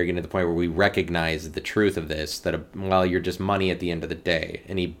now we are getting to the point where we recognize the truth of this, that well, you're just money at the end of the day,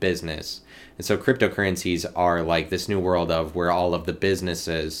 any business. And so cryptocurrencies are like this new world of where all of the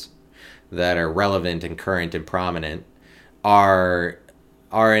businesses that are relevant and current and prominent are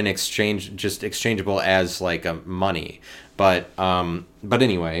in exchange, just exchangeable as like a money. But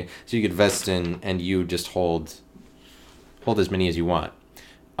anyway, so you could invest in and you just hold as many as you want.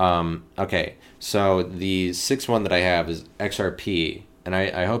 Okay, so the sixth one that I have is XRP, and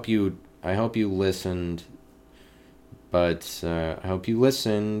I hope you listened, but I hope you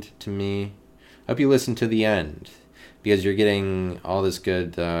listened to me. I hope you listened to the end, because you're getting all this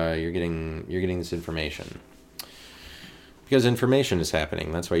good. You're getting this information, because information is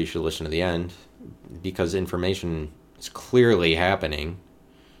happening. That's why you should listen to the end, because information is clearly happening.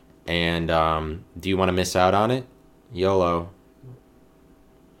 And do you want to miss out on it? YOLO.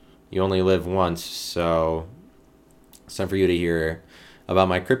 You only live once, so it's time for you to hear about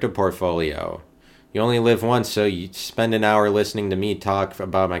my crypto portfolio. You only live once, so you spend an hour listening to me talk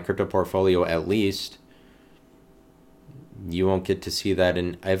about my crypto portfolio at least. You won't get to see that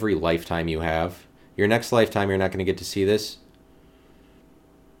in every lifetime you have. Your next lifetime, you're not going to get to see this.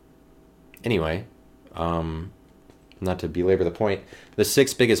 Anyway, not to belabor the point, the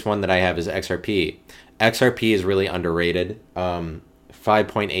sixth biggest one that I have is XRP. XRP is really underrated.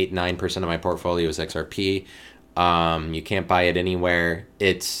 5.89% of my portfolio is XRP. You can't buy it anywhere.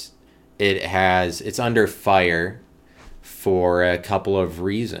 It's under fire for a couple of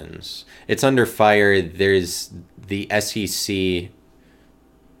reasons. It's under fire. There's the SEC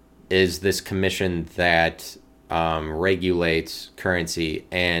is this commission that regulates currency,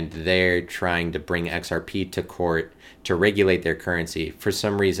 and they're trying to bring XRP to court to regulate their currency. For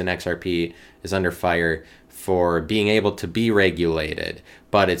some reason, XRP is under fire for being able to be regulated,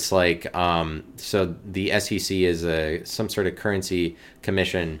 but it's like so the SEC is some sort of currency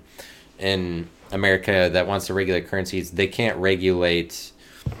commission in America that wants to regulate currencies. They can't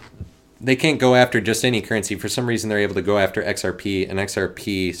go after just any currency. For some reason, they're able to go after XRP, and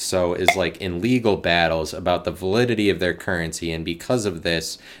XRP so is like in legal battles about the validity of their currency, and because of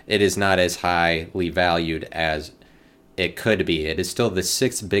this, it is not as highly valued as it could be. It is still the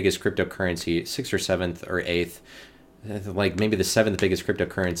sixth biggest cryptocurrency, sixth or seventh or eighth, like maybe the seventh biggest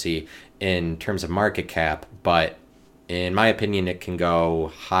cryptocurrency in terms of market cap. But in my opinion, it can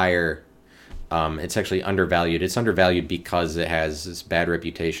go higher. It's actually undervalued. It's undervalued because it has this bad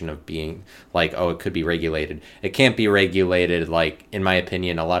reputation of being like, oh, it could be regulated. It can't be regulated. Like, in my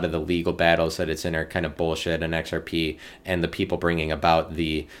opinion, a lot of the legal battles that it's in are kind of bullshit, and XRP and the people bringing about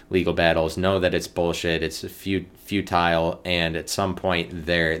the legal battles know that it's bullshit. It's futile, and at some point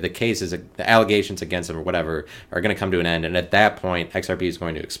the cases, the allegations against them or whatever are going to come to an end, and at that point XRP is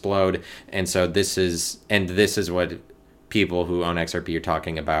going to explode. And so this is what people who own XRP are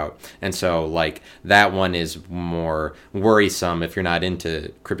talking about. And so like that one is more worrisome if you're not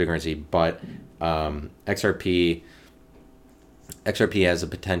into cryptocurrency. But XRP has the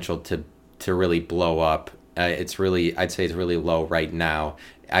potential to really blow up. I'd say it's really low right now.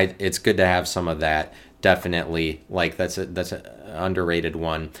 It's good to have some of that. Definitely, like that's an underrated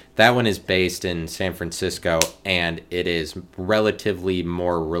one. That one is based in San Francisco, and it is relatively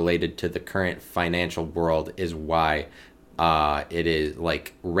more related to the current financial world, is why it is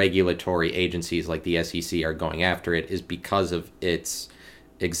like regulatory agencies like the SEC are going after it, is because of its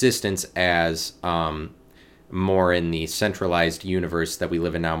existence as more in the centralized universe that we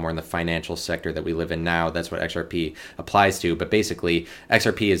live in now, more in the financial sector that we live in now. That's what XRP applies to. But basically,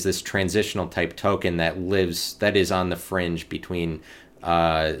 XRP is this transitional type token that is on the fringe between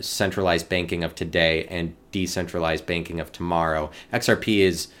centralized banking of today and decentralized banking of tomorrow. XRP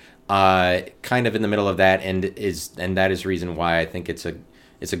is kind of in the middle of that, and that is the reason why I think it's a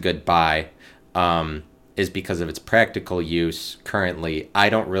good buy. is because of its practical use currently. I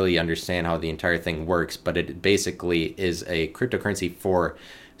don't really understand how the entire thing works, but it basically is a cryptocurrency for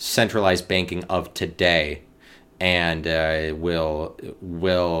centralized banking of today, and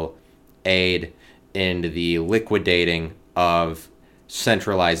will aid in the liquidating of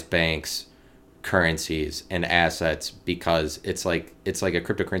centralized banks' currencies and assets, because it's like a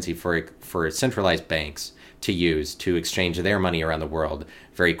cryptocurrency for centralized banks to use to exchange their money around the world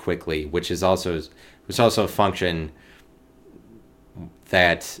very quickly, which is also a function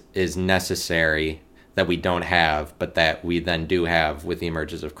that is necessary that we don't have, but that we then do have with the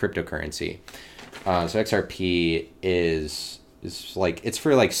emergence of cryptocurrency. So XRP is like, it's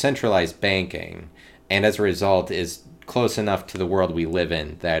for like centralized banking, and as a result is close enough to the world we live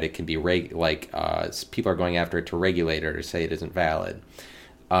in that it can be people are going after it to regulate it or say it isn't valid.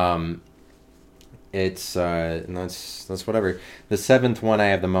 And that's whatever. The seventh one I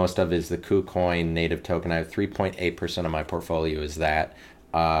have the most of is the KuCoin native token. I have 3.8% of my portfolio is that.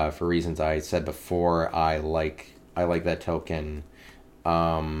 For reasons I said before, I like that token.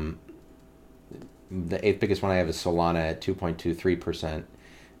 The eighth biggest one I have is Solana at 2.23%,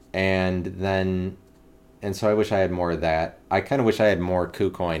 and so I wish I had more of that. I kind of wish I had more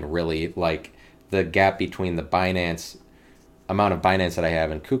KuCoin, really. Like, the gap between the Binance amount of Binance that I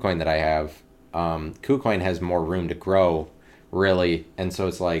have and KuCoin that I have. KuCoin has more room to grow, really, and so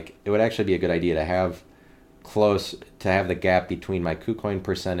it's like it would actually be a good idea to have the gap between my KuCoin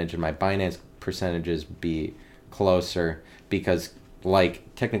percentage and my Binance percentages be closer, because,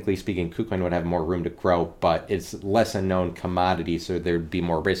 like, technically speaking, KuCoin would have more room to grow, but it's less a known commodity, so there'd be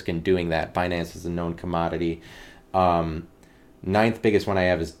more risk in doing that. Binance is a known commodity. Ninth biggest one I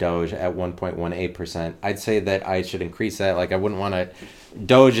have is Doge at 1.18%. I'd say that I should increase that. Like, I wouldn't want to...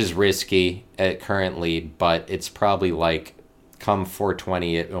 Doge is risky currently, but it's probably like, come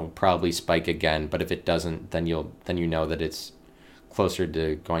 420, it will probably spike again. But if it doesn't, then you know that it's closer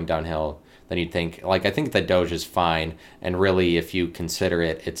to going downhill than you'd think. Like, I think that Doge is fine, and really, if you consider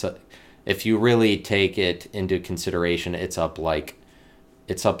it, if you really take it into consideration, it's up like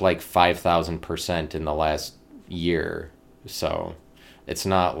 5,000% in the last year. So it's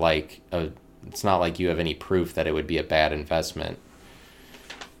not like you have any proof that it would be a bad investment.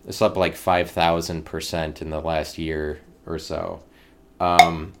 It's up like 5,000% in the last year or so.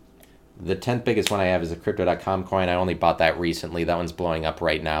 The 10th biggest one I have is a Crypto.com coin. I only bought that recently. That one's blowing up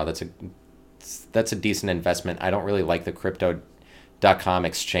right now. That's a decent investment. I don't really like the Crypto.com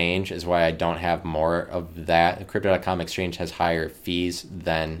exchange, is why I don't have more of that. The Crypto.com exchange has higher fees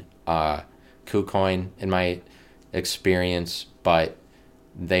than KuCoin in my experience, but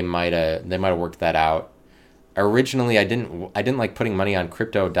they might have worked that out. Originally, I didn't like putting money on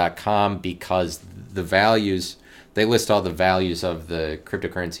Crypto.com because the values, they list all the values of the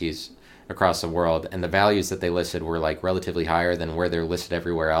cryptocurrencies across the world, and the values that they listed were like relatively higher than where they're listed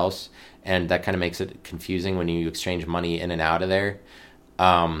everywhere else, and that kind of makes it confusing when you exchange money in and out of there,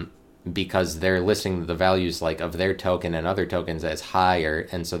 because they're listing the values like of their token and other tokens as higher,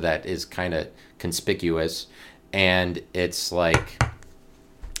 and so that is kind of conspicuous. And it's like,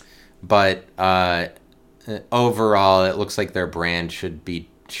 but overall, it looks like their brand should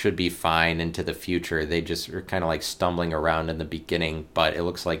be fine into the future. They just are kind of like stumbling around in the beginning, but it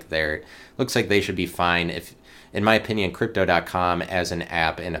looks like they should be fine. If, in my opinion, Crypto.com as an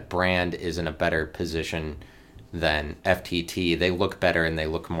app and a brand is in a better position than FTT. They look better and they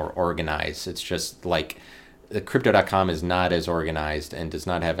look more organized. It's just like, the Crypto.com is not as organized and does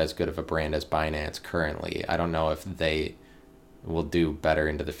not have as good of a brand as Binance currently. I don't know if they will do better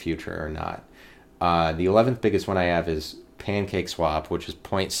into the future or not. The 11th biggest one I have is PancakeSwap, which is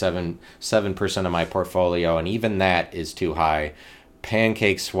 0.77% of my portfolio, and even that is too high.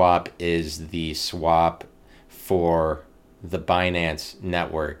 PancakeSwap is the swap for the Binance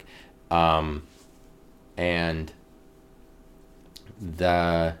network. And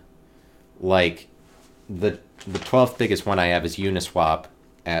the 12th biggest one I have is Uniswap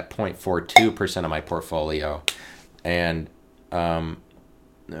at 0.42% of my portfolio. And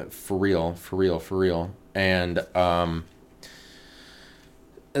for real. And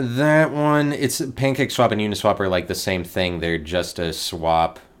that one, it's PancakeSwap and Uniswap are like the same thing. They're just a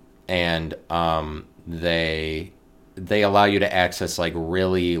swap, and they allow you to access like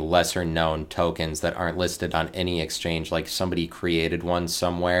really lesser known tokens that aren't listed on any exchange. Like, somebody created one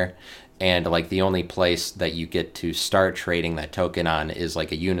somewhere, and like the only place that you get to start trading that token on is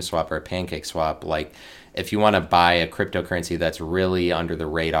like a Uniswap or a PancakeSwap. Like, if you want to buy a cryptocurrency that's really under the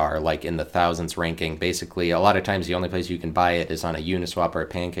radar, like in the thousands ranking, basically a lot of times the only place you can buy it is on a Uniswap or a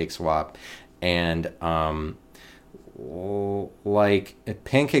PancakeSwap. And like,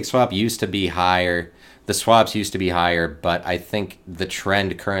 PancakeSwap used to be higher. the swaps used to be higher, but I think the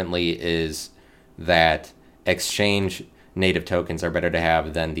trend currently is that exchange native tokens are better to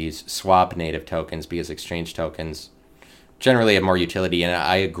have than these swap native tokens, because exchange tokens generally have more utility, and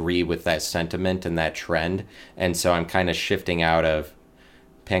I agree with that sentiment and that trend. And so I'm kind of shifting out of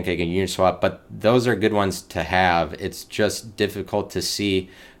Pancake and Uniswap, but those are good ones to have. It's just difficult to see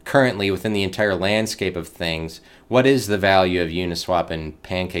currently within the entire landscape of things what is the value of Uniswap and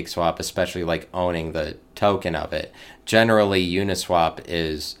PancakeSwap, especially like owning the token of it. Generally, Uniswap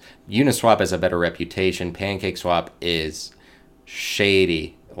has a better reputation. PancakeSwap is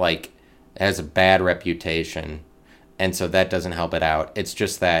shady, like has a bad reputation, and so that doesn't help it out. It's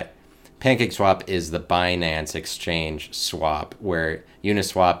just that PancakeSwap is the Binance exchange swap, where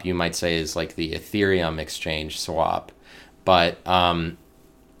Uniswap, you might say, is like the Ethereum exchange swap. But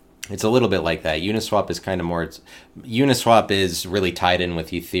it's a little bit like that. Uniswap is kind of more... Uniswap is really tied in with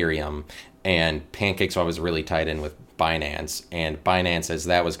Ethereum, and PancakeSwap is really tied in with Binance. And Binance, as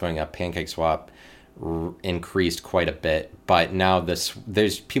that was going up, PancakeSwap increased quite a bit, but now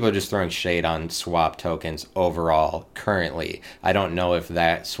there's people are just throwing shade on swap tokens overall currently. I don't know if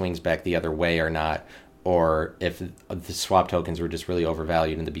that swings back the other way or not, or if the swap tokens were just really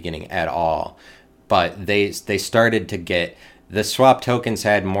overvalued in the beginning at all. But they started to get... The swap tokens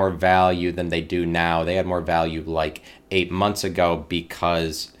had more value than they do now. They had more value like 8 months ago,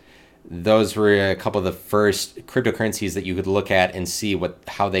 because those were a couple of the first cryptocurrencies that you could look at and see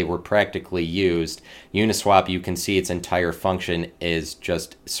how they were practically used. Uniswap, you can see its entire function is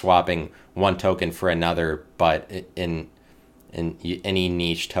just swapping one token for another, but in any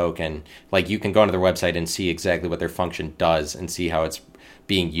niche token. Like, you can go onto their website and see exactly what their function does and see how it's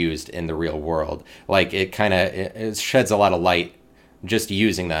being used in the real world. Like, it sheds a lot of light. Just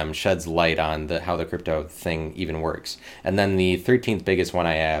using them sheds light on how the crypto thing even works. And then the 13th biggest one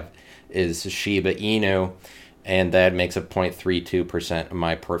I have is Shiba Inu, and that makes up 0.32% of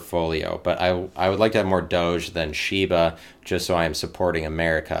my portfolio. But I would like to have more Doge than Shiba, just so I am supporting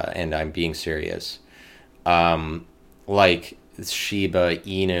America, and I'm being serious. Like Shiba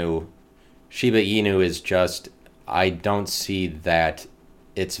Inu is just... I don't see that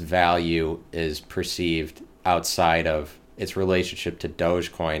its value is perceived outside of its relationship to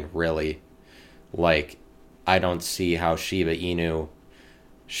Dogecoin, really. Like, I don't see how Shiba Inu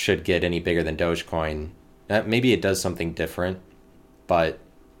should get any bigger than Dogecoin. Maybe it does something different, but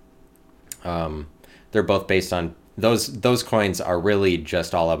they're both based on... Those coins are really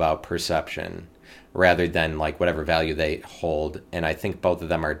just all about perception rather than like whatever value they hold. And I think both of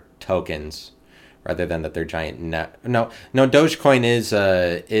them are tokens rather than that they're giant No, Dogecoin is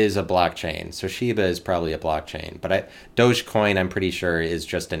a blockchain. So Shiba is probably a blockchain, but Dogecoin, I'm pretty sure, is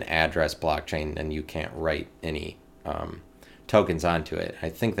just an address blockchain, and you can't write any tokens onto it. I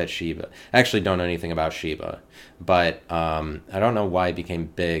think that Shiba... I actually don't know anything about Shiba, but I don't know why it became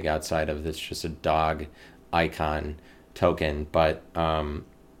big outside of this just a dog icon token, but the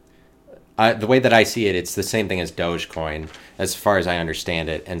way that I see it, it's the same thing as Dogecoin as far as I understand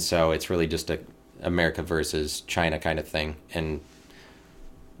it, and so it's really just a America versus China kind of thing, and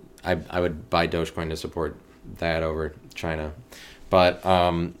I would buy Dogecoin to support that over China. But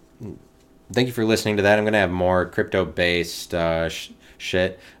thank you for listening to that. I'm going to have more crypto-based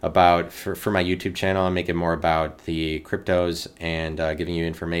shit about for my YouTube channel. I'm making more about the cryptos and giving you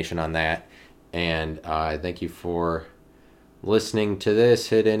information on that. And thank you for listening to this.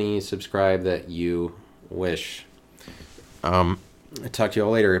 Hit any subscribe that you wish. Talk to you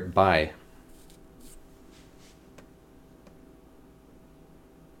all later. Bye.